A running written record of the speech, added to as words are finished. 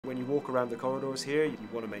When you walk around the corridors here, you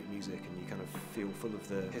want to make music and you kind of feel full of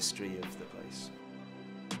the history of the place.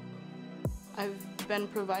 I've been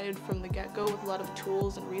provided from the get-go with a lot of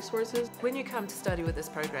tools and resources. When you come to study with this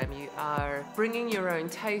program, you are bringing your own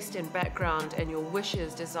taste and background and your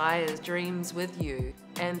wishes, desires, dreams with you.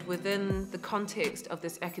 And within the context of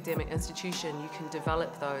this academic institution, you can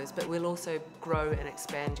develop those, but we'll also grow and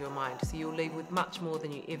expand your mind. So you'll leave with much more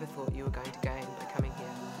than you ever thought you were going to gain by coming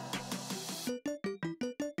here.